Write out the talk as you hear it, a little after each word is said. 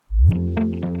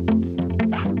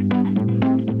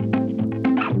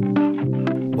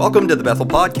Welcome to the Bethel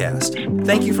Podcast.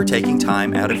 Thank you for taking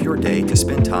time out of your day to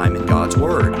spend time in God's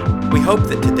Word. We hope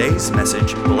that today's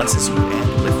message blesses you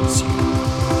and lifts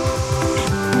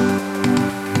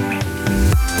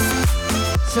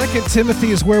you. 2 Timothy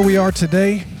is where we are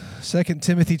today. 2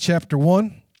 Timothy chapter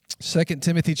 1. 2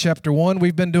 Timothy chapter 1.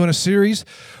 We've been doing a series.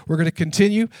 We're going to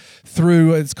continue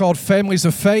through, it's called Families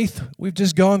of Faith. We've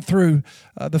just gone through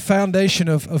the foundation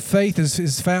of faith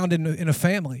is found in a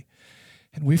family.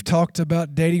 And we've talked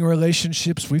about dating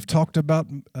relationships. We've talked about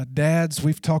dads.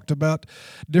 We've talked about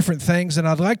different things. And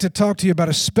I'd like to talk to you about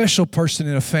a special person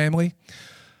in a family.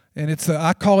 And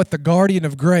I call it the guardian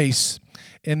of grace,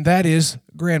 and that is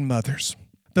grandmothers.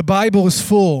 The Bible is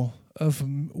full of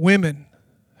women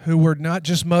who were not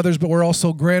just mothers, but were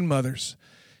also grandmothers.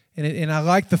 And I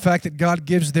like the fact that God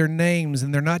gives their names,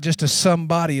 and they're not just a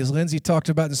somebody, as Lindsay talked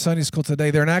about in Sunday school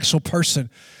today. They're an actual person.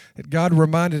 That God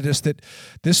reminded us that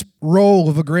this role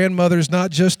of a grandmother is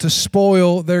not just to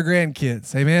spoil their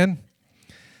grandkids. Amen?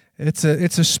 It's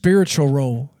a spiritual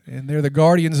role, and they're the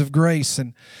guardians of grace.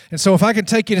 And so if I can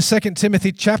take you to 2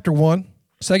 Timothy chapter 1,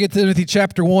 2 Timothy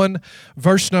chapter 1,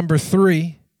 verse number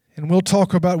 3, and we'll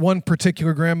talk about one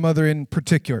particular grandmother in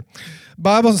particular.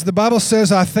 The Bible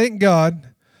says, I thank God,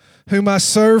 whom I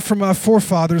serve from my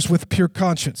forefathers with pure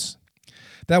conscience,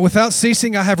 that without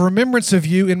ceasing I have remembrance of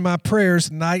you in my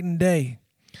prayers night and day,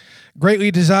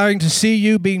 greatly desiring to see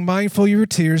you, being mindful of your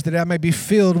tears, that I may be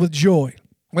filled with joy.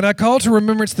 When I call to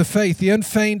remembrance the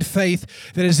unfeigned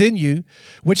faith that is in you,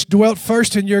 which dwelt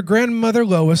first in your grandmother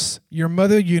Lois, your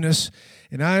mother Eunice,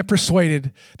 and I am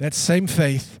persuaded that same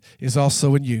faith is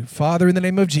also in you. Father, in the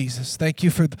name of Jesus, thank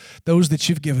you for those that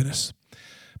you've given us.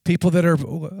 People that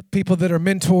are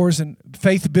mentors and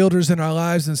faith builders in our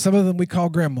lives, and some of them we call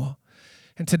grandma.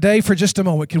 And today, for just a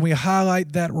moment, can we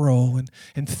highlight that role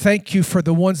and thank you for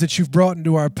the ones that you've brought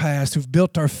into our past, who've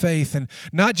built our faith. And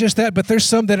not just that, but there's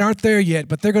some that aren't there yet,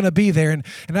 but they're going to be there. And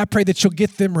I pray that you'll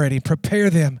get them ready, prepare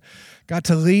them, God,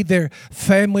 to lead their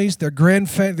families, their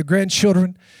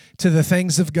grandchildren to the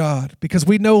things of God. Because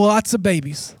we know lots of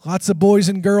babies, lots of boys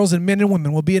and girls and men and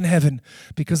women will be in heaven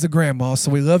because of grandma. So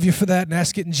we love you for that and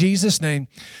ask it in Jesus' name.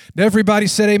 And everybody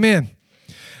said amen.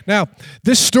 Now,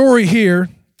 this story here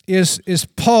is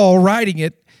Paul writing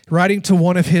to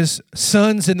one of his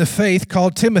sons in the faith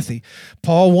called Timothy.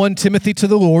 Paul won Timothy to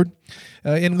the Lord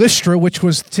in Lystra, which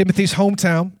was Timothy's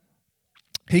hometown.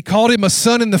 He called him a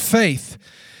son in the faith.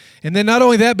 And then not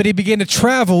only that, but he began to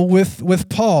travel with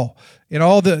Paul in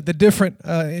all the different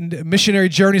missionary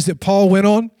journeys that Paul went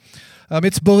on.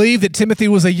 It's believed that Timothy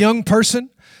was a young person.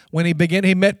 When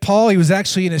he met Paul, he was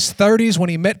actually in his 30s when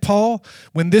he met Paul.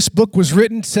 When this book was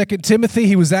written, 2 Timothy,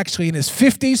 he was actually in his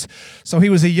 50s, so he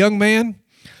was a young man.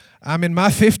 I'm in my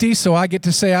 50s, so I get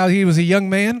to say he was a young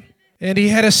man. And he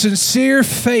had a sincere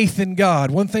faith in God.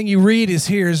 One thing you read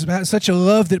is about such a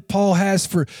love that Paul has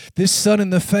for this son in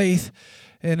the faith,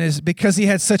 and is because he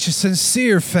had such a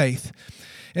sincere faith.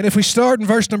 And if we start in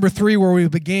verse number 3 where we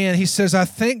began, he says, I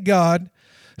thank God,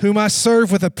 whom I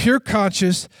serve with a pure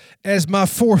conscience as my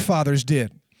forefathers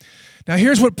did. Now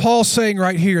here's what Paul's saying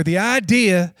right here. The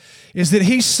idea is that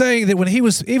he's saying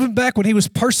that even back when he was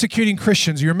persecuting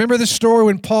Christians, you remember the story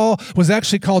when Paul was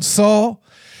actually called Saul,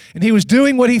 and he was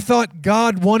doing what he thought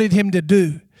God wanted him to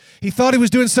do. He thought he was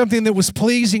doing something that was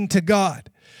pleasing to God.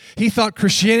 He thought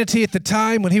Christianity at the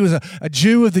time, when he was a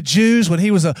Jew of the Jews, when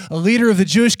he was a leader of the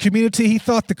Jewish community, he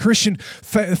thought the Christian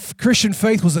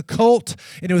faith was a cult,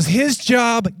 and it was his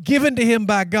job given to him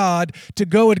by God to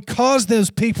go and cause those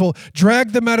people,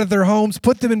 drag them out of their homes,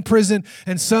 put them in prison,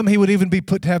 and some he would even be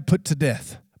put to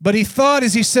death. But he thought,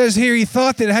 as he says here, he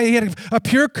thought that he had a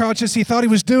pure conscience. He thought he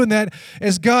was doing that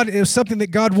as God. It was something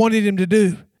that God wanted him to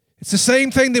do. It's the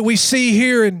same thing that we see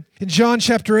here in John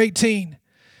chapter 18.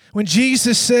 When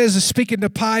Jesus is speaking to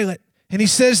Pilate, and he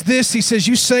says this, he says,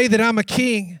 you say that I'm a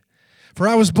king, for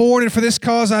I was born, and for this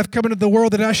cause I've come into the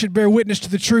world that I should bear witness to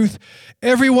the truth.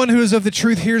 Everyone who is of the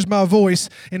truth hears my voice.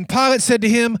 And Pilate said to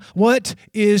him, what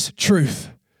is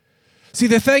truth? See,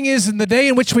 the thing is, in the day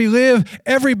in which we live,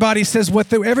 everybody says what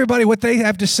they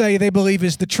have to say they believe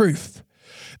is the truth.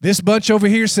 This bunch over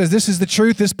here says this is the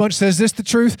truth. This bunch says this the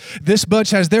truth. This bunch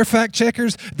has their fact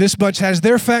checkers. This bunch has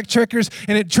their fact checkers.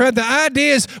 And the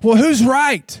idea is, well, who's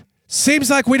right? Seems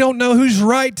like we don't know who's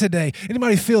right today.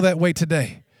 Anybody feel that way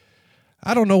today?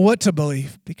 I don't know what to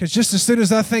believe, because just as soon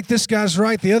as I think this guy's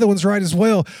right, the other one's right as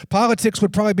well. Politics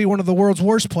would probably be one of the world's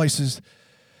worst places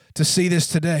to see this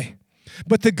today.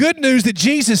 But the good news that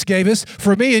Jesus gave us,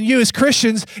 for me and you as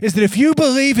Christians, is that if you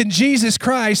believe in Jesus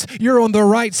Christ, you're on the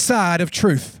right side of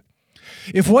truth.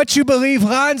 If what you believe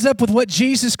lines up with what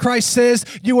Jesus Christ says,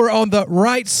 you are on the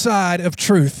right side of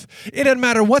truth. It doesn't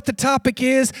matter what the topic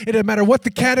is. It doesn't matter what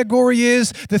the category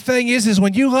is. The thing is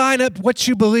when you line up what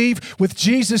you believe with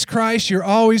Jesus Christ, you're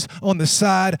always on the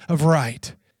side of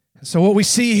right. So what we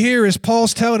see here is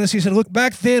Paul's telling us, he said, look,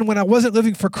 back then when I wasn't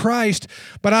living for Christ,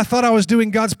 but I thought I was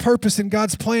doing God's purpose and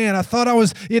God's plan. I thought I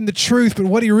was in the truth, but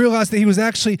what he realized that he was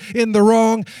actually in the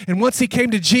wrong. And once he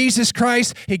came to Jesus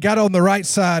Christ, he got on the right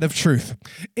side of truth.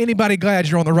 Anybody glad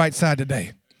you're on the right side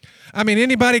today? I mean,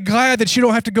 anybody glad that you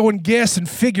don't have to go and guess and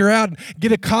figure out and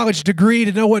get a college degree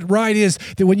to know what right is,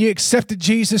 that when you accepted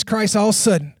Jesus Christ, all of a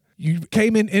sudden, you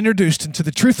came in introduced into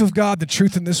the truth of God, the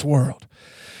truth in this world.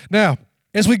 Now,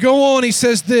 as we go on, he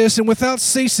says this, and without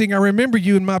ceasing, I remember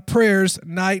you in my prayers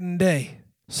night and day.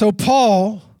 So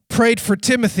Paul prayed for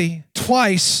Timothy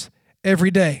twice every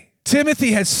day.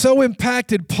 Timothy had so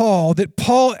impacted Paul that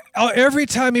Paul, every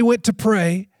time he went to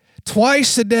pray,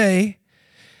 twice a day,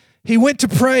 he went to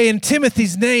pray and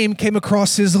Timothy's name came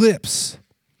across his lips.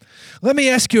 Let me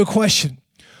ask you a question.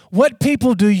 What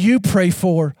people do you pray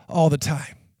for all the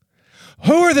time?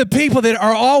 Who are the people that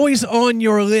are always on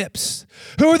your lips?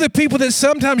 Who are the people that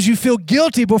sometimes you feel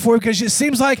guilty before because it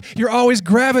seems like you're always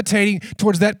gravitating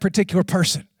towards that particular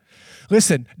person?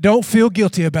 Listen, don't feel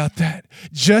guilty about that.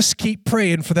 Just keep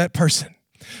praying for that person.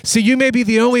 See, you may be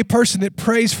the only person that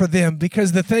prays for them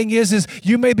because the thing is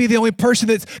you may be the only person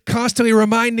that's constantly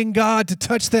reminding God to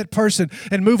touch that person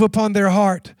and move upon their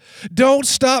heart. Don't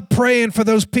stop praying for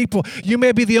those people. You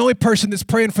may be the only person that's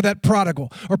praying for that prodigal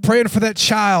or praying for that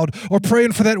child or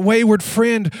praying for that wayward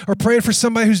friend or praying for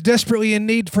somebody who's desperately in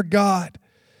need for God.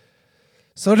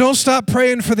 So don't stop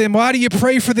praying for them. Why do you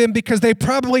pray for them? Because they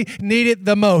probably need it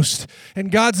the most. And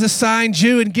God's assigned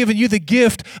you and given you the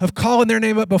gift of calling their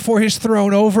name up before his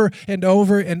throne over and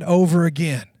over and over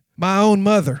again. My own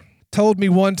mother told me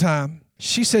one time,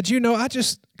 she said, I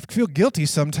just feel guilty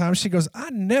sometimes. She goes, I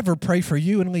never pray for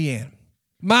you and Leanne.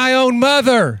 My own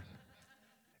mother.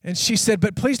 And she said,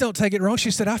 but please don't take it wrong. She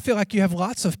said, I feel like you have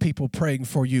lots of people praying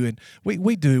for you. And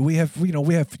we do. We have,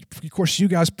 of course, you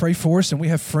guys pray for us, and we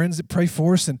have friends that pray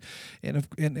for us and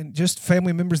just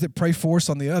family members that pray for us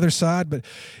on the other side. But,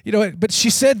 but she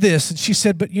said this, and she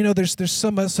said, but, there's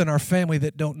some of us in our family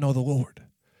that don't know the Lord.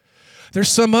 There's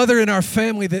some other in our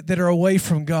family that are away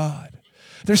from God.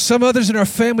 There's some others in our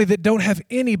family that don't have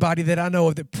anybody that I know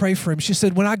of that pray for him. She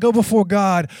said, when I go before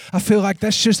God, I feel like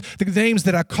that's just the names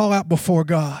that I call out before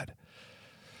God.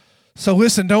 So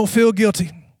listen, don't feel guilty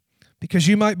because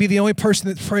you might be the only person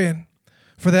that's praying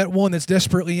for that one that's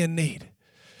desperately in need.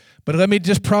 But let me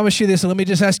just promise you this, and let me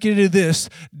just ask you to do this.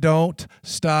 Don't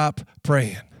stop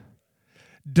praying.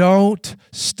 Don't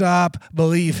stop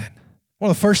believing. One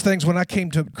of the first things when I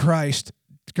came to Christ,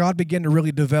 God began to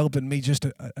really develop in me just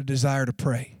a desire to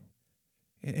pray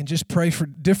and just pray for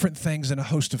different things and a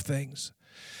host of things.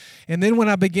 And then when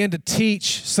I began to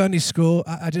teach Sunday school,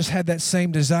 I just had that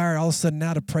same desire all of a sudden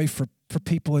now to pray for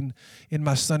people in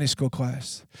my Sunday school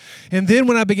class. And then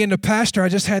when I began to pastor, I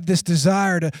just had this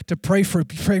desire to pray for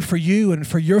you and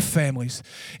for your families.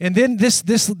 And then this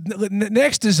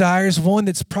next desire is one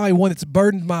that's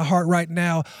burdened my heart right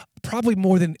now, probably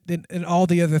more than all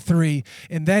the other three,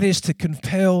 and that is to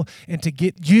compel and to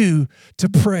get you to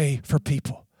pray for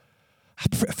people.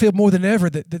 I feel more than ever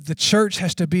that the church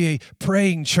has to be a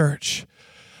praying church.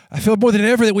 I feel more than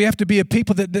ever that we have to be a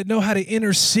people that know how to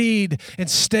intercede and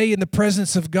stay in the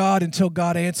presence of God until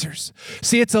God answers.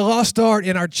 See, it's a lost art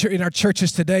in our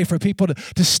churches today for people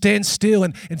to stand still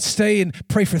and stay and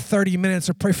pray for 30 minutes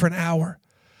or pray for an hour.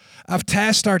 I've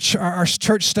tasked our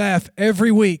church staff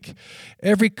every week,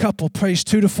 every couple prays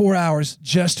 2 to 4 hours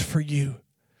just for you.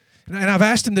 And I've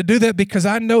asked them to do that because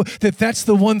I know that that's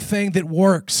the one thing that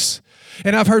works.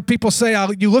 And I've heard people say,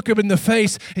 you look them in the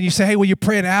face and you say, hey, will you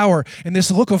pray an hour? And this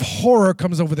look of horror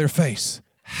comes over their face.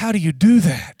 How do you do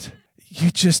that?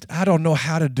 I don't know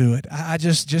how to do it. I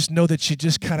just know that you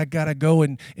just kind of got to go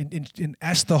and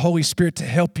ask the Holy Spirit to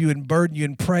help you and burden you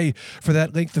and pray for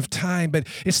that length of time. But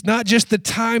it's not just the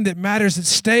time that matters. It's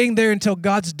staying there until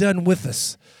God's done with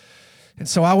us. And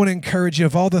so I want to encourage you,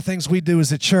 of all the things we do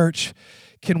as a church,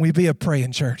 can we be a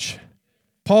praying church?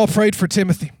 Paul prayed for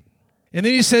Timothy. And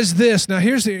then he says this. Now,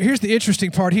 here's the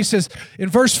interesting part. He says, in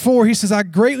verse 4, he says, I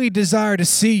greatly desire to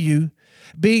see you,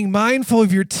 being mindful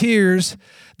of your tears,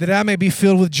 that I may be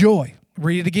filled with joy.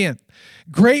 Read it again.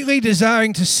 Greatly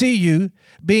desiring to see you,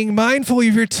 being mindful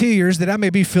of your tears, that I may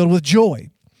be filled with joy.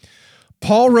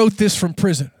 Paul wrote this from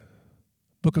prison.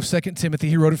 Book of 2 Timothy,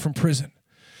 he wrote it from prison.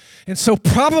 And so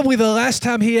probably the last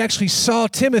time he actually saw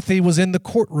Timothy was in the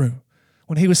courtroom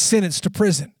when he was sentenced to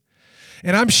prison.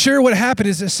 And I'm sure what happened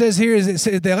is, it says here, is it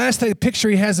says the last picture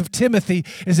he has of Timothy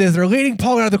is as they're leading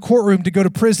Paul out of the courtroom to go to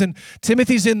prison,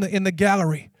 Timothy's in the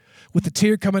gallery with the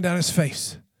tear coming down his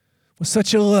face with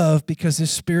such a love because his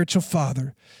spiritual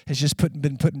father has just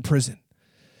been put in prison.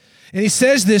 And he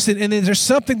says this, and there's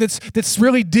something that's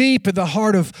really deep in the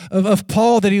heart of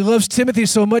Paul, that he loves Timothy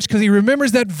so much because he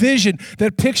remembers that vision,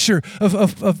 that picture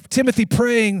of Timothy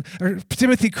praying or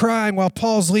Timothy crying while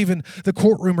Paul's leaving the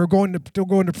courtroom or going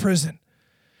to prison.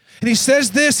 And he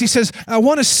says this, he says, I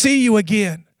want to see you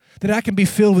again, that I can be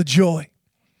filled with joy.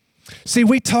 See,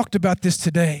 we talked about this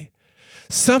today.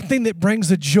 Something that brings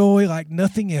a joy like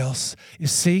nothing else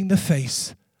is seeing the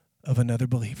face of another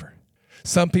believer.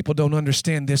 Some people don't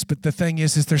understand this, but the thing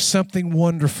is there's something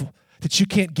wonderful that you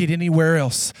can't get anywhere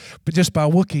else but just by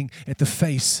looking at the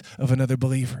face of another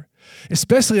believer,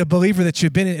 especially a believer that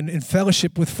you've been in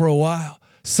fellowship with for a while.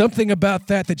 Something about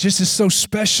that just is so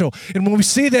special. And when we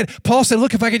see that, Paul said,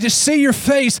 look, if I could just see your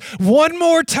face one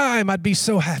more time, I'd be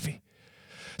so happy.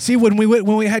 See, when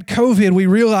we had COVID, we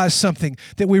realized something,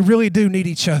 that we really do need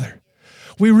each other.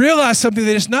 We realized something,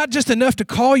 that it's not just enough to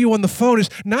call you on the phone. It's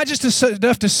not just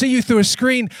enough to see you through a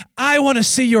screen. I want to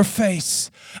see your face.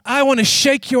 I want to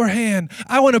shake your hand.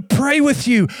 I want to pray with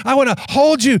you. I want to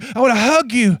hold you. I want to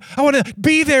hug you. I want to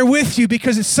be there with you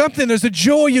because it's something, there's a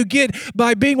joy you get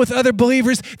by being with other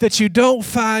believers that you don't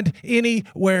find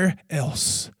anywhere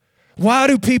else. Why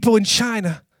do people in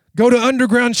China go to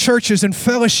underground churches and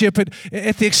fellowship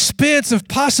at the expense of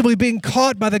possibly being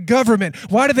caught by the government?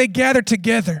 Why do they gather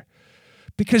together?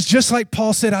 Because just like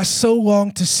Paul said, I so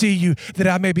long to see you that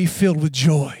I may be filled with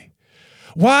joy.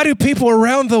 Why do people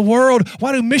around the world,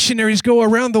 why do missionaries go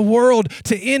around the world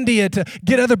to India to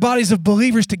get other bodies of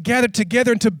believers to gather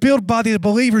together and to build bodies of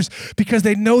believers? Because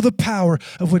they know the power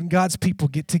of when God's people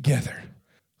get together.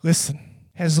 Listen,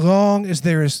 as long as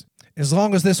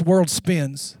this world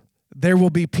spins, there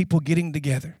will be people getting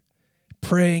together,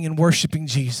 praying and worshiping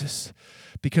Jesus,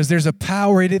 because there's a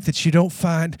power in it that you don't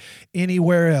find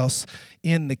anywhere else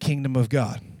in the kingdom of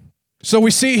God. So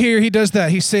we see here, he does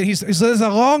that. He says, I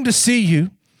long to see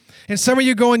you. And some of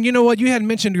you going, you know what? You hadn't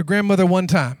mentioned your grandmother one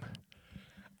time.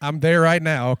 I'm there right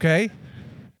now, okay?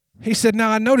 He said, now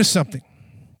I noticed something.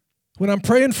 When I'm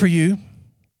praying for you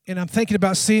and I'm thinking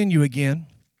about seeing you again,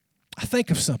 I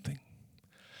think of something.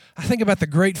 I think about the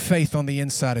great faith on the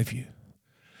inside of you.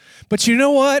 But you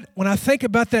know what? When I think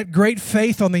about that great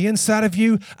faith on the inside of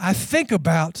you, I think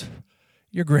about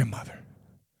your grandmother.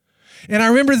 And I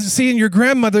remember seeing your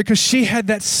grandmother because she had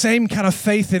that same kind of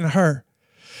faith in her.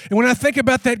 And when I think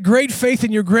about that great faith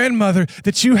in your grandmother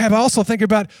that you have, I also think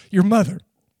about your mother.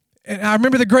 And I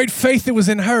remember the great faith that was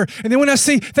in her. And then when I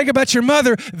think about your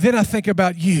mother, then I think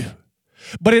about you.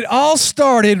 But it all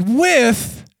started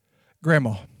with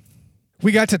Grandma.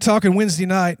 We got to talking Wednesday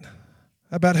night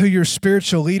about who your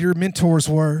spiritual leader mentors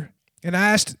were. And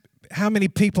I asked how many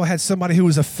people had somebody who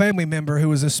was a family member who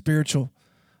was a spiritual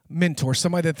mentor,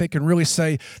 somebody that they can really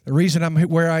say, the reason I'm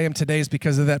where I am today is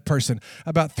because of that person.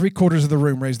 About 3/4 of the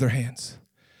room raised their hands.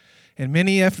 And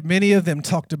many of them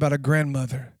talked about a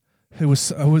grandmother who was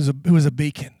a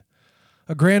beacon,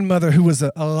 a grandmother who was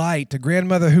a light, a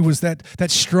grandmother who was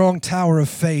that strong tower of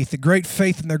faith. The great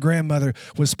faith in their grandmother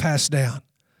was passed down.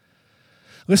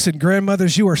 Listen,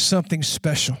 grandmothers, you are something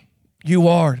special. You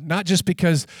are, not just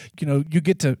because, you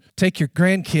get to take your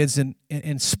grandkids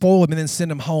and spoil them and then send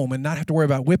them home and not have to worry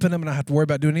about whipping them and not have to worry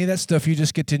about doing any of that stuff. You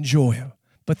just get to enjoy them.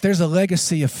 But there's a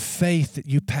legacy of faith that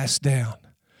you pass down.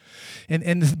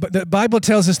 And the Bible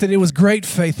tells us that it was great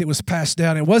faith that was passed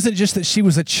down. It wasn't just that she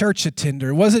was a church attender.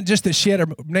 It wasn't just that she had her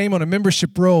name on a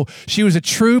membership roll. She was a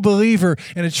true believer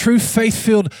and a true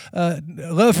faith-filled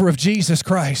lover of Jesus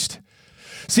Christ.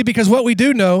 See, because what we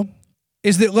do know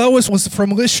is that Lois was from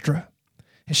Lystra.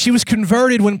 And she was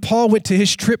converted when Paul went to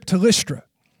his trip to Lystra.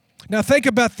 Now think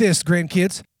about this,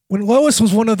 grandkids. When Lois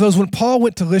was one of those, when Paul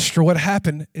went to Lystra, what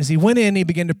happened is he went in, he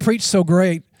began to preach so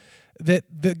great that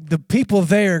the people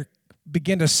there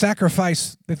began to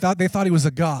sacrifice. They thought he was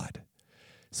a god.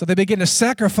 So they began to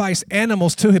sacrifice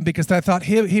animals to him because they thought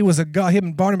he was a god. Him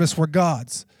and Barnabas were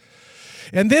gods.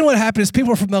 And then what happened is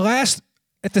people from the last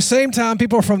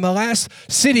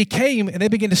city came and they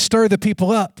began to stir the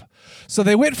people up. So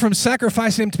they went from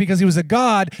sacrificing him because he was a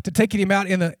god to taking him out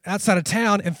outside of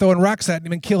town and throwing rocks at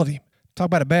him and killing him. Talk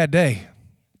about a bad day.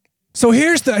 So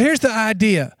here's the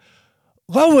idea.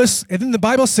 Lois, and then the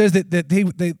Bible says that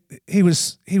he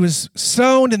was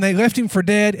stoned and they left him for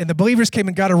dead, and the believers came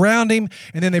and got around him,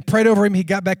 and then they prayed over him. He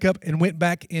got back up and went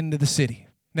back into the city.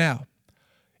 Now,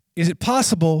 is it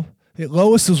possible that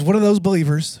Lois was one of those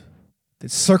believers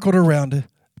that circled around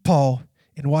Paul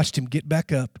and watched him get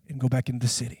back up and go back into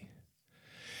the city?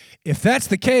 If that's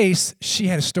the case, she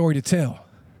had a story to tell.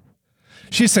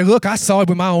 She'd say, look, I saw it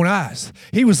with my own eyes.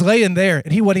 He was laying there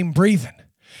and he wasn't even breathing.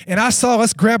 And I saw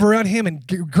us grab around him and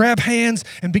grab hands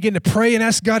and begin to pray and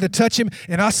ask God to touch him.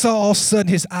 And I saw all of a sudden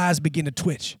his eyes begin to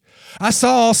twitch. I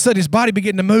saw all of a sudden his body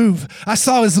begin to move. I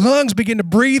saw his lungs begin to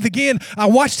breathe again. I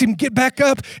watched him get back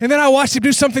up, and then I watched him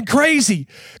do something crazy.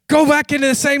 Go back into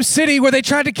the same city where they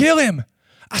tried to kill him.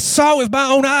 I saw it with my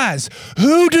own eyes.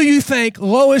 Who do you think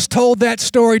Lois told that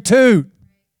story to?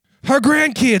 Her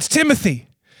grandkids, Timothy.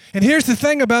 And here's the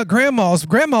thing about grandmas.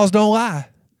 Grandmas don't lie.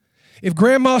 If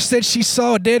grandma said she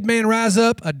saw a dead man rise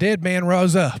up, a dead man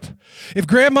rose up. If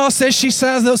grandma says she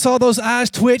saw those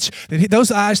eyes twitch, then those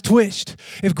eyes twitched.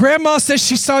 If grandma says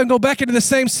she saw him go back into the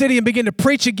same city and begin to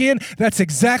preach again, that's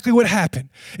exactly what happened.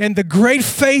 And the great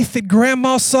faith that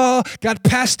grandma saw got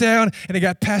passed down, and it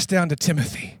got passed down to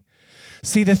Timothy.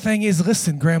 See, the thing is,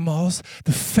 listen, grandmas,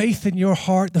 the faith in your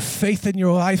heart, the faith in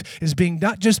your life is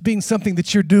not just being something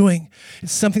that you're doing,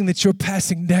 it's something that you're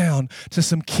passing down to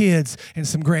some kids and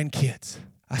some grandkids.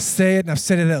 I say it, and I've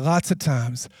said it lots of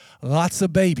times. Lots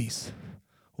of babies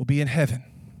will be in heaven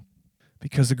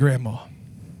because of grandma.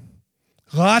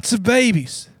 Lots of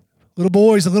babies, little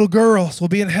boys and little girls will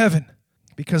be in heaven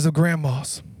because of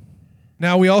grandmas.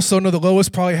 Now, we also know that Lois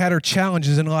probably had her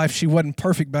challenges in life. She wasn't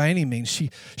perfect by any means. She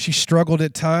struggled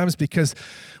at times because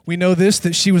we know this,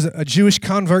 that she was a Jewish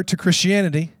convert to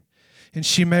Christianity, and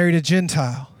she married a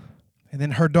Gentile. And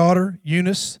then her daughter,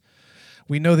 Eunice,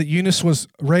 we know that Eunice was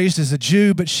raised as a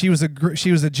Jew, but she was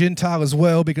a Gentile as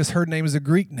well because her name is a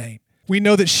Greek name. We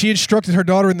know that she instructed her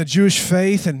daughter in the Jewish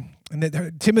faith, and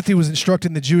that Timothy was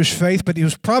instructed in the Jewish faith, but he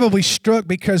was probably struck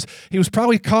because he was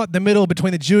probably caught in the middle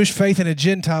between the Jewish faith and a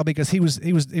Gentile because he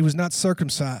was not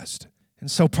circumcised. And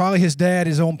so probably his dad,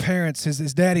 his own parents,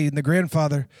 his daddy and the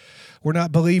grandfather were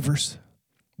not believers,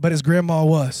 but his grandma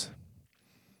was.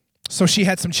 So she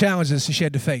had some challenges she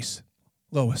had to face,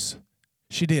 Lois.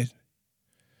 She did.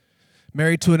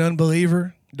 Married to an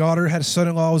unbeliever, daughter had a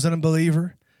son-in-law who was an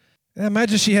unbeliever. And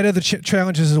imagine she had other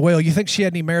challenges as well. You think she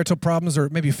had any marital problems or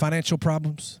maybe financial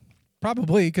problems?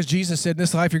 Probably, because Jesus said in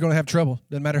this life you're going to have trouble.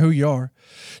 Doesn't matter who you are.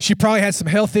 She probably had some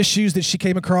health issues that she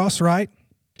came across, right?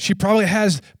 She probably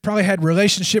had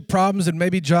relationship problems and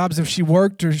maybe jobs if she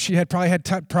worked, or she had probably had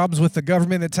problems with the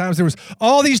government at times. There was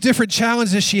all these different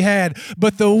challenges she had.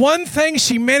 But the one thing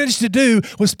she managed to do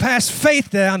was pass faith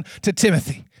down to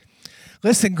Timothy.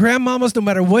 Listen, grandmamas, no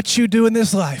matter what you do in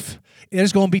this life,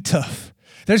 it's going to be tough.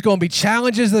 There's going to be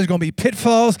challenges, there's going to be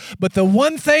pitfalls, but the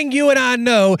one thing you and I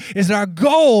know is that our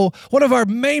goal, one of our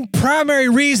main primary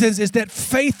reasons is that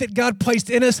faith that God placed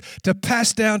in us to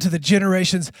pass down to the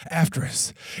generations after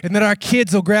us. And that our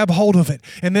kids will grab hold of it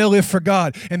and they'll live for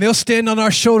God and they'll stand on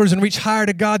our shoulders and reach higher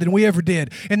to God than we ever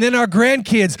did. And then our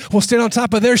grandkids will stand on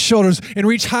top of their shoulders and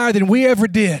reach higher than we ever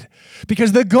did.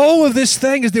 Because the goal of this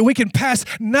thing is that we can pass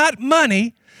not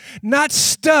money, not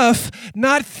stuff,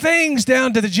 not things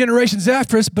down to the generations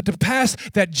after us, but to pass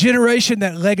that generation,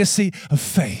 that legacy of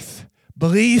faith.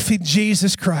 Belief in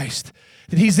Jesus Christ,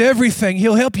 that He's everything.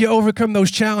 He'll help you overcome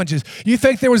those challenges. You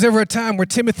think there was ever a time where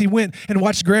Timothy went and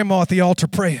watched Grandma at the altar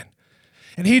praying?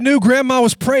 And he knew Grandma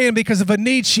was praying because of a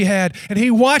need she had, and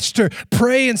he watched her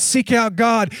pray and seek out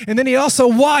God, and then he also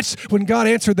watched when God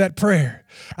answered that prayer.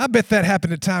 I bet that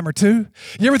happened a time or two.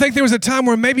 You ever think there was a time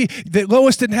where maybe that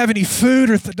Lois didn't have any food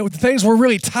or things were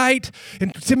really tight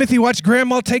and Timothy watched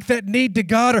Grandma take that need to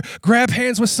God or grab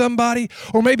hands with somebody,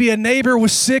 or maybe a neighbor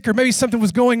was sick or maybe something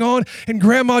was going on and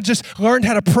Grandma just learned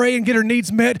how to pray and get her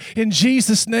needs met in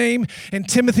Jesus' name, and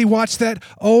Timothy watched that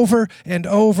over and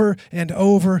over and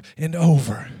over and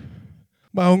over.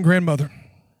 My own grandmother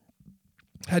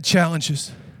had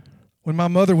challenges. When my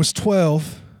mother was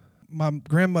 12, my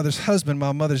grandmother's husband,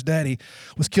 my mother's daddy,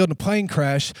 was killed in a plane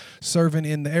crash serving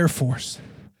in the Air Force.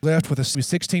 Left with a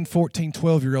 16, 14,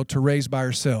 12-year-old to raise by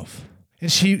herself. And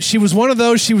she was one of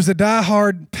those, she was a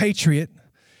diehard patriot,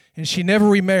 and she never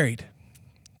remarried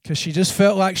because she just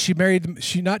felt like she married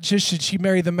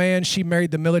the man, she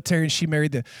married the military, and she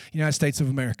married the United States of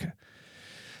America.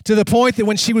 To the point that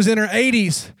when she was in her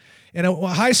 80s, and a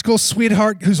high school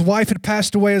sweetheart whose wife had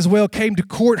passed away as well came to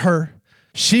court her,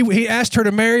 he asked her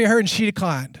to marry her, and she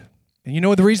declined. And you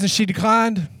know the reason she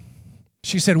declined?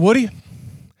 She said, Woody,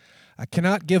 I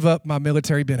cannot give up my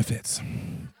military benefits.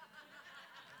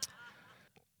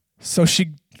 So she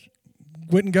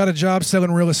went and got a job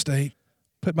selling real estate,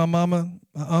 put my mama,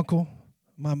 my uncle,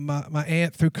 my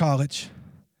aunt through college,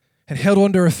 and held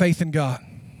on to her faith in God.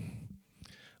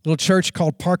 Little church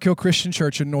called Park Hill Christian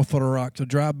Church in North Little Rock. You'll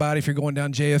drive by it if you're going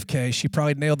down JFK. She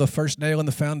probably nailed the first nail in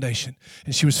the foundation,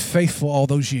 and she was faithful all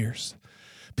those years.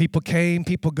 People came,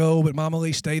 people go, but Mama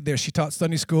Lee stayed there. She taught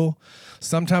Sunday school.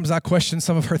 Sometimes I questioned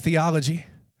some of her theology,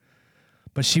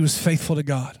 but she was faithful to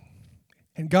God.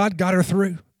 And God got her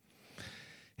through.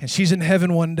 And she's in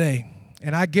heaven one day.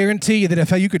 And I guarantee you that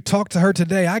if you could talk to her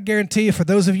today, I guarantee you for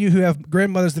those of you who have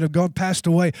grandmothers that have passed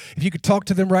away, if you could talk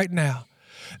to them right now,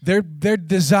 their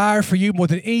desire for you more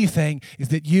than anything is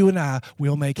that you and I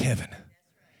will make heaven.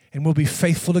 And we'll be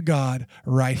faithful to God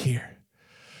right here.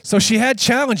 So she had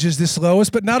challenges, this Lois,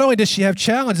 but not only did she have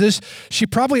challenges, she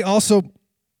probably also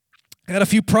had a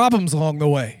few problems along the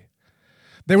way.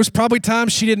 There was probably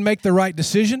times she didn't make the right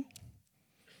decision.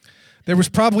 There was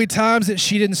probably times that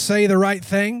she didn't say the right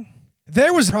thing.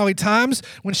 There was probably times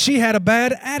when she had a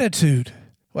bad attitude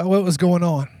about what was going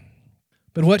on.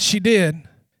 But what she did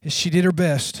is she did her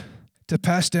best to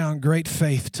pass down great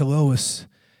faith to Lois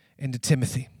and to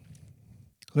Timothy.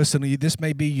 Listen, this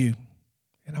may be you.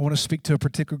 And I want to speak to a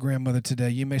particular grandmother today.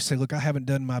 You may say, look, I haven't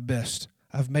done my best.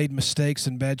 I've made mistakes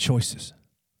and bad choices.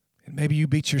 And maybe you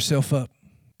beat yourself up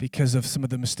because of some of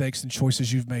the mistakes and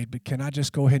choices you've made. But can I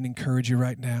just go ahead and encourage you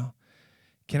right now?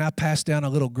 Can I pass down a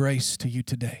little grace to you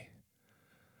today?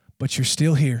 But you're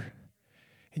still here,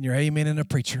 and you're amening a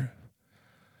preacher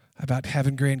about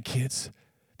having grandkids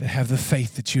that have the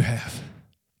faith that you have.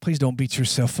 Please don't beat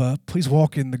yourself up. Please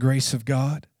walk in the grace of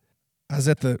God. I was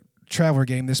at the Traveler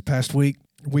game this past week.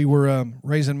 We were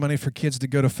raising money for kids to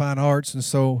go to fine arts, and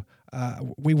so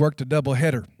we worked a double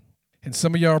header. And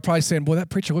some of y'all are probably saying, boy, that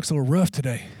preacher looks a little rough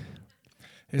today.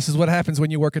 This is what happens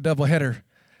when you work a double header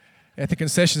at the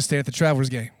concession stand at the Travelers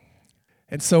game.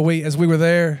 And so as we were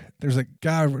there, there's a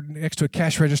guy next to a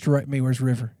cash register right me. Where's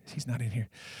River? He's not in here.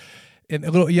 And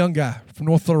a little young guy from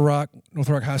North Little Rock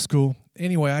High School.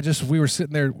 Anyway, we were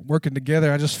sitting there working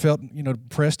together. I just felt,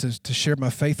 pressed to share my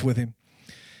faith with him.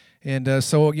 And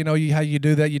so, how you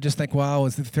do that, you just think, wow,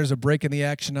 if there's a break in the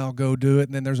action, I'll go do it.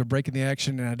 And then there's a break in the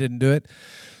action, and I didn't do it.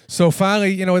 So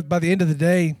finally, by the end of the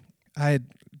day,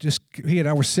 he and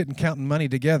I were sitting counting money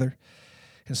together.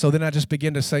 And so then I just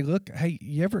began to say, look, hey,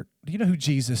 do you know who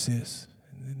Jesus is?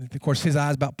 And of course, his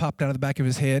eyes about popped out of the back of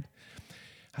his head.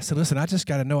 I said, listen, I just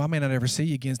got to know, I may not ever see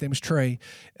you again. His name was Trey.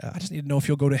 I just need to know if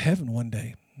you'll go to heaven one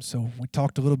day. So we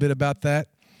talked a little bit about that.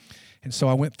 And so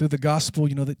I went through the gospel,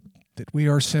 that we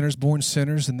are sinners, born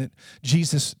sinners, and that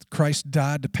Jesus Christ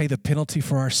died to pay the penalty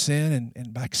for our sin,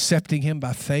 and by accepting him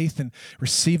by faith and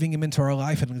receiving him into our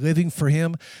life and living for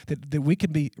him, that we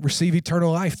can receive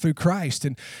eternal life through Christ.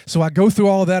 And so I go through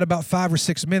all of that about 5 or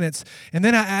 6 minutes, and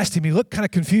then I asked him, he looked kind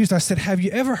of confused. I said, have you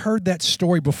ever heard that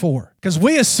story before? Because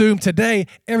we assume today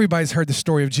everybody's heard the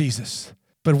story of Jesus,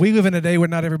 but we live in a day where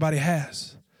not everybody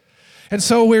has. And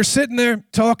so we're sitting there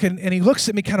talking, and he looks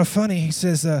at me kind of funny. He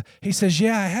says,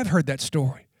 yeah, I have heard that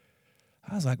story.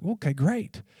 I was like, okay,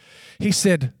 great. He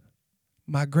said,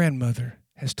 my grandmother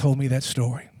has told me that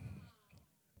story.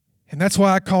 And that's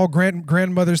why I call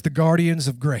grandmothers the guardians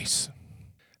of grace.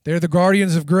 They're the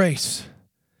guardians of grace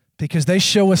because they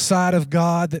show a side of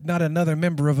God that not another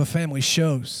member of a family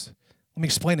shows. Let me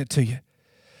explain it to you.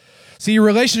 See, your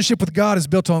relationship with God is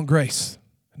built on grace.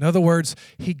 In other words,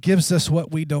 he gives us what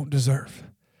we don't deserve.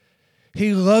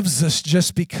 He loves us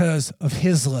just because of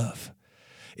his love.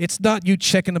 It's not you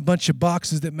checking a bunch of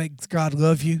boxes that makes God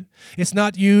love you. It's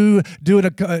not you doing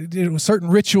certain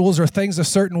rituals or things a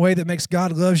certain way that makes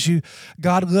God loves you.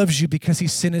 God loves you because he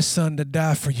sent his son to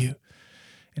die for you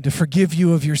and to forgive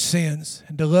you of your sins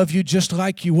and to love you just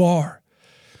like you are.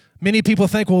 Many people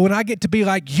think, well, when I get to be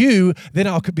like you, then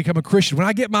I'll become a Christian. When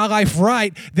I get my life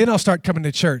right, then I'll start coming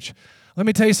to church. Let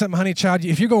me tell you something, honey child.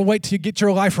 If you're going to wait till you get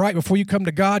your life right before you come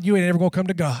to God, you ain't ever going to come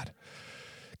to God.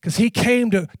 Because he came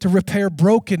to repair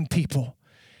broken people.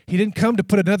 He didn't come to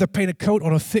put another painted coat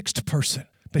on a fixed person.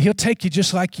 But he'll take you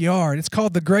just like you are. And it's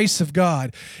called the grace of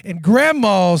God. And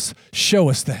grandmas show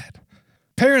us that.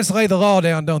 Parents lay the law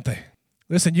down, don't they?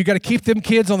 Listen, you got to keep them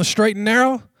kids on the straight and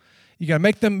narrow. You got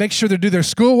to make sure they do their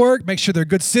schoolwork, make sure they're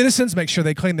good citizens, make sure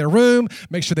they clean their room,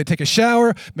 make sure they take a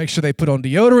shower, make sure they put on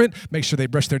deodorant, make sure they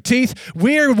brush their teeth.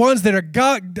 We're ones that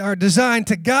are designed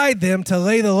to guide them to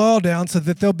lay the law down so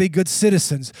that they'll be good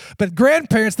citizens. But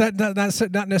grandparents, that's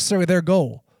not necessarily their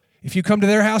goal. If you come to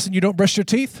their house and you don't brush your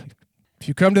teeth, if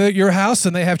you come to your house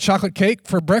and they have chocolate cake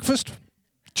for breakfast,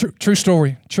 true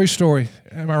story,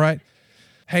 am I right?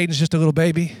 Hayden's just a little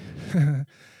baby.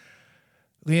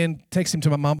 Leanne takes him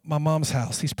to my mom's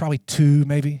house. He's probably 2,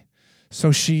 maybe.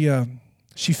 So she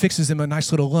fixes him a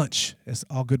nice little lunch, as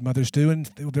all good mothers do. And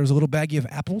there was a little baggie of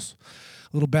apples,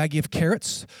 a little baggie of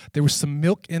carrots. There was some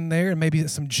milk in there and maybe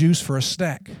some juice for a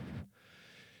snack.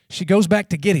 She goes back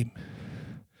to get him.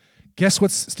 Guess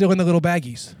what's still in the little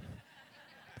baggies?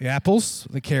 The apples,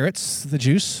 the carrots, the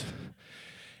juice.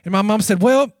 And my mom said,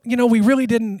 well, we really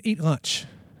didn't eat lunch.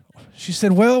 She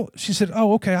said,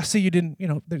 oh, okay, I see you didn't,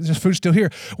 there's food still here.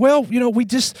 Well, we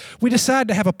decided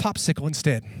to have a popsicle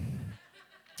instead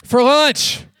for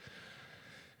lunch.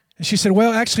 And she said,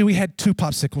 well, actually, we had 2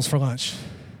 popsicles for lunch.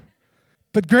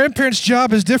 But grandparents'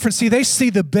 job is different. See, they see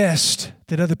the best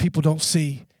that other people don't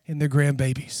see in their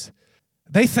grandbabies.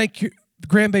 They think the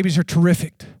grandbabies are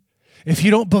terrific. If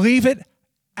you don't believe it,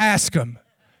 ask them.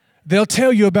 They'll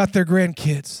tell you about their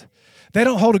grandkids. They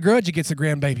don't hold a grudge against a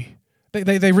grandbaby.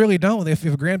 They really don't. If a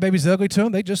grandbaby's ugly to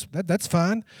them, that's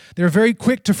fine. They're very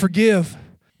quick to forgive.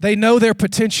 They know their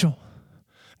potential.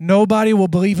 Nobody will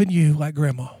believe in you like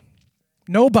grandma.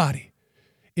 Nobody.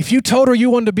 If you told her you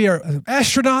wanted to be an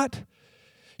astronaut,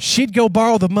 she'd go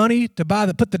borrow the money to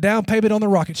put the down payment on the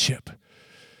rocket ship.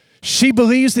 She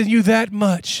believes in you that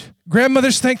much.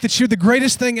 Grandmothers think that you're the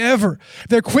greatest thing ever.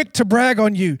 They're quick to brag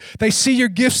on you. They see your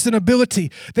gifts and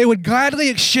ability. They would gladly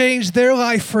exchange their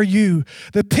life for you.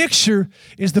 The picture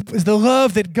is the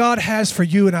love that God has for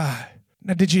you and I.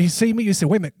 Now, did you see me? You said,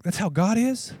 wait a minute, that's how God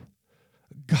is?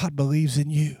 God believes in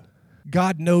you.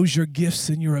 God knows your gifts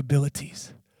and your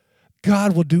abilities.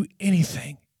 God will do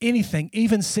anything,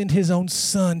 even send his own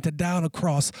son to die on a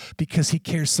cross because he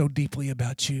cares so deeply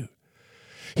about you.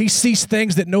 He sees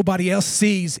things that nobody else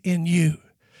sees in you.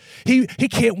 He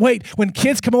can't wait. When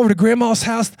kids come over to grandma's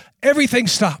house, everything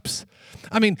stops.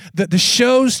 I mean, the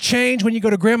shows change when you go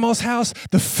to grandma's house.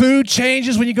 The food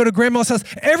changes when you go to grandma's house.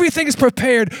 Everything is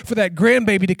prepared for that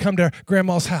grandbaby to come to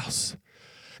grandma's house.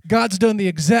 God's done the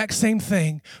exact same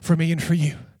thing for me and for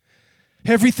you.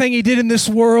 Everything he did in this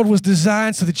world was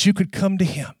designed so that you could come to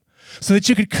him, so that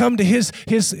you could come to his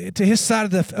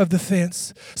side of the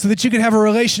fence, so that you could have a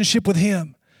relationship with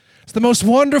him. It's the most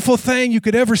wonderful thing you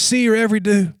could ever see or ever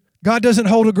do. God doesn't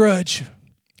hold a grudge.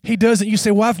 He doesn't. You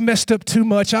say, well, I've messed up too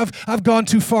much. I've gone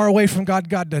too far away from God.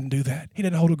 God doesn't do that. He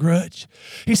doesn't hold a grudge.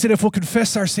 He said if we'll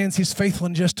confess our sins, he's faithful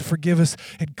and just to forgive us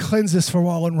and cleanse us from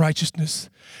all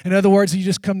unrighteousness. In other words, you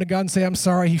just come to God and say, I'm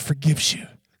sorry, he forgives you.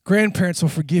 Grandparents will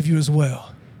forgive you as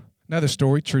well. Another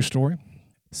story, true story.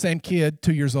 Same kid,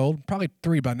 2 years old, probably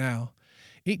 3 by now,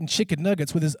 eating chicken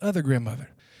nuggets with his other grandmother.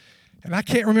 And I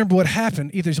can't remember what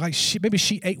happened. Either maybe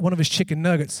she ate one of his chicken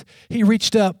nuggets. He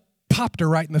reached up, popped her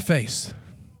right in the face.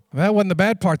 Well, that wasn't the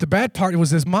bad part. The bad part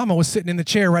was his mama was sitting in the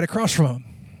chair right across from him.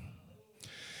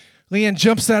 Leanne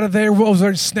jumps out of there, rolls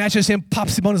over, snatches him,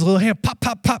 pops him on his little hand. Pop,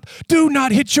 pop, pop. Do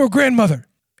not hit your grandmother.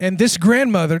 And this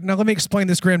grandmother, now let me explain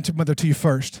this grandmother to you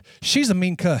first. She's a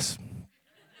mean cuss.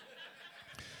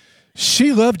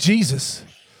 She loved Jesus,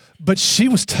 but she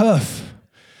was tough.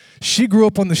 She grew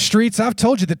up on the streets. I've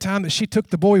told you the time that she took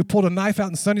the boy who pulled a knife out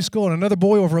in Sunday school and another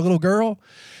boy over a little girl.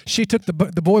 She took the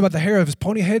boy by the hair of his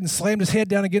pony head and slammed his head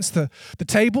down against the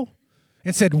table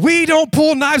and said, we don't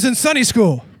pull knives in Sunday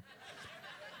school.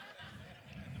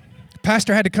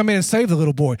 Pastor had to come in and save the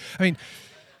little boy. I mean,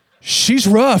 she's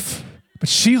rough, but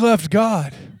she loved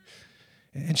God.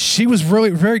 And she was really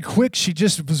very quick. She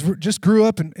just grew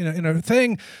up in a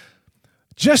thing.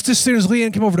 Just as soon as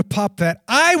Leanne came over to pop that,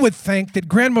 I would think that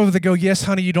grandmother would go, yes,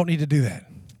 honey, you don't need to do that.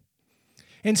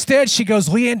 Instead, she goes,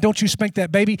 Leanne, don't you spank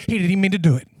that baby. He didn't even mean to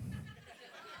do it.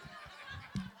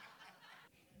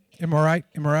 Am I right?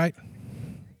 Am I right?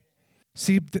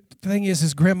 See, the thing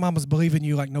is grandmamas believe in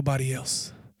you like nobody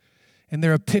else. And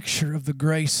they're a picture of the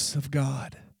grace of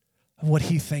God, of what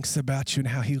he thinks about you and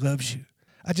how he loves you.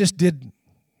 I just did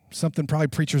something probably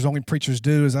only preachers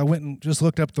do, is I went and just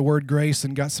looked up the word grace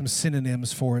and got some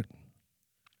synonyms for it.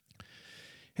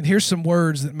 And here's some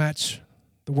words that match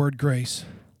the word grace.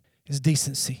 Is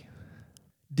decency,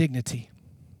 dignity,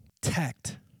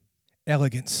 tact,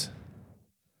 elegance.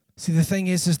 See, the thing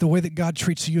is the way that God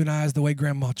treats you and I is the way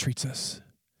Grandma treats us.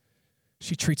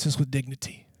 She treats us with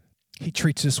dignity. He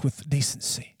treats us with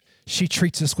decency. She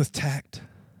treats us with tact.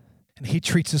 And he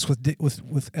treats us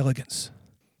with elegance.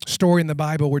 Story in the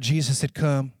Bible where Jesus had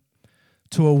come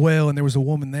to a well and there was a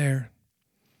woman there.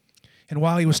 And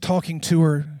while he was talking to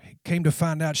her, he came to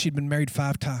find out she'd been married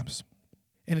 5 times.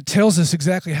 And it tells us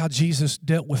exactly how Jesus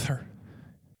dealt with her.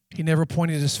 He never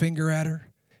pointed his finger at her.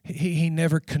 He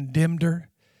never condemned her.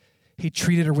 He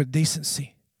treated her with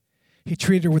decency. He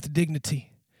treated her with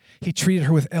dignity. He treated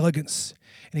her with elegance.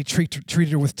 And he treated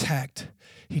her with tact.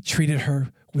 He treated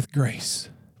her with grace.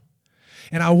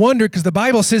 And I wonder, because the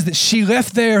Bible says that she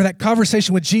left there, that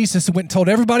conversation with Jesus, and went and told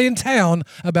everybody in town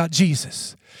about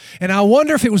Jesus. And I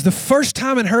wonder if it was the first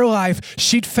time in her life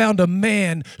she'd found a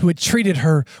man who had treated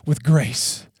her with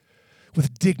grace,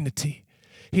 with dignity.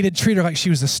 He didn't treat her like she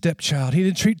was a stepchild. He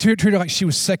didn't treat her like she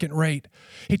was second rate.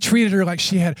 He treated her like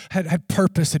she had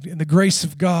purpose and the grace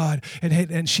of God,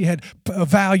 and she had a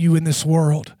value in this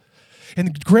world.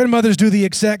 And grandmothers do the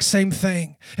exact same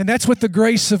thing. And that's what the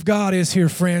grace of God is here,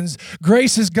 friends.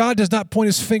 Grace is God does not point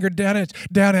his finger down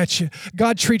at you.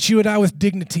 God treats you and I with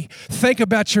dignity. Think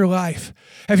about your life.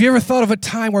 Have you ever thought of a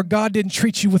time where God didn't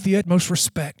treat you with the utmost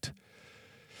respect?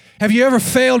 Have you ever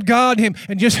failed God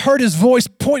and just heard his voice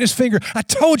point his finger? I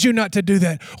told you not to do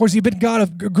that. Or has he been God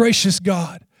of gracious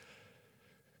God?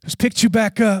 Who's picked you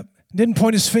back up, didn't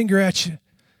point his finger at you,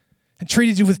 and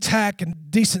treated you with tact and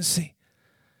decency?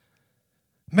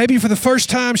 Maybe for the first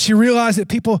time she realized that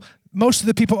most of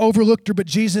the people overlooked her, but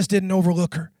Jesus didn't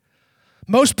overlook her.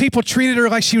 Most people treated her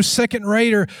like she was second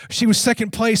rate or she was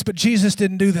second place, but Jesus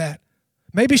didn't do that.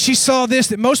 Maybe she saw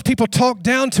that most people talked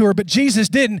down to her, but Jesus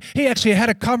didn't. He actually had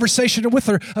a conversation with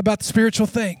her about spiritual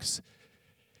things.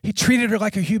 He treated her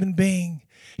like a human being.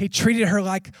 He treated her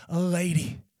like a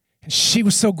lady. And she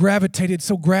was so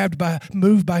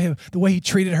moved by him, the way he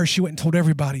treated her, she went and told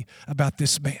everybody about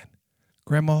this man.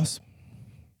 Grandmas,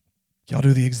 y'all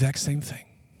do the exact same thing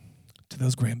to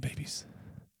those grandbabies.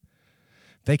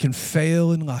 They can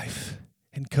fail in life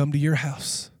and come to your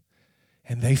house,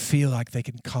 and they feel like they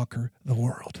can conquer the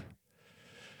world.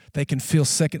 They can feel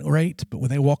second rate, but when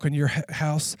they walk in your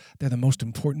house, they're the most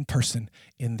important person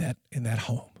in that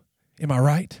home. Am I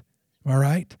right? Am I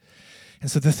right? And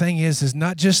so the thing is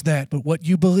not just that, but what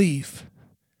you believe,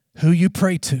 who you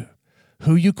pray to,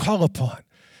 who you call upon,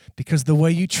 because the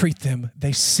way you treat them,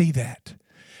 they see that.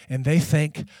 And they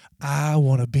think, I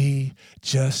want to be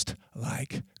just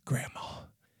like Grandma.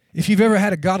 If you've ever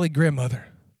had a godly grandmother,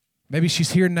 maybe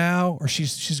she's here now or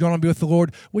she's going to be with the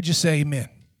Lord, would you say amen?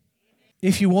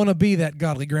 If you want to be that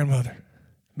godly grandmother.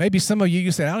 Maybe some of you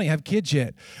say, I don't even have kids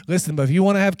yet. Listen, but if you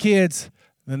want to have kids,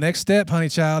 the next step, honey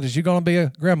child, is you're going to be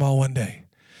a grandma one day.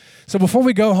 So before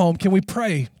we go home, can we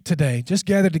pray today? Just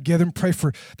gather together and pray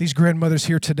for these grandmothers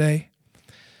here today.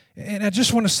 And I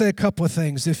just want to say a couple of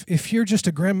things. If you're just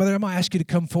a grandmother, I'm going to ask you to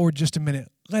come forward just a minute.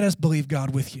 Let us believe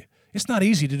God with you. It's not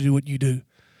easy to do what you do.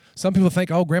 Some people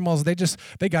think, oh, grandmas,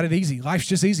 they got it easy. Life's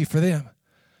just easy for them.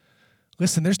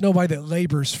 Listen, there's nobody that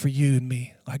labors for you and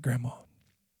me like Grandma.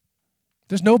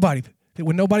 There's nobody that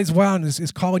when nobody's around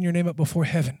is calling your name up before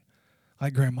heaven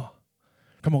like Grandma.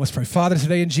 Come on, let's pray. Father,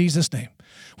 today in Jesus' name,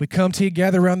 we come to you,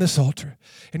 gather around this altar.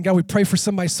 And God, we pray for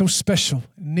somebody so special,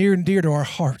 near and dear to our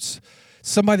hearts.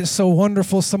 Somebody that's so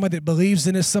wonderful, somebody that believes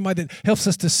in us, somebody that helps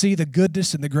us to see the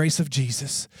goodness and the grace of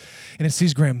Jesus. And it's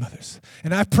these grandmothers.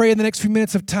 And I pray in the next few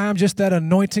minutes of time, just that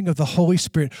anointing of the Holy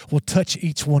Spirit will touch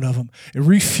each one of them and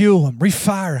refuel them,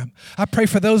 refire them. I pray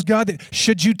for those, God, that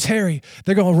should you tarry,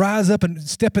 they're going to rise up and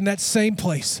step in that same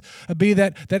place, be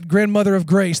that grandmother of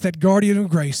grace, that guardian of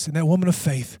grace, and that woman of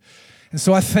faith. And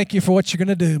so I thank you for what you're going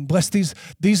to do. And bless these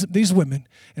women.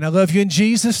 And I love you in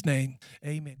Jesus' name.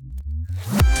 Amen.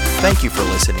 Thank you for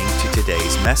listening to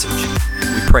today's message.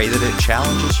 We pray that it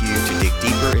challenges you to dig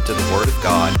deeper into the Word of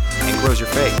God and grows your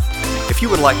faith. If you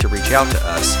would like to reach out to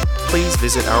us, please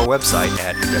visit our website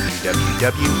at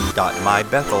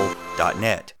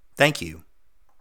www.mybethel.net. Thank you.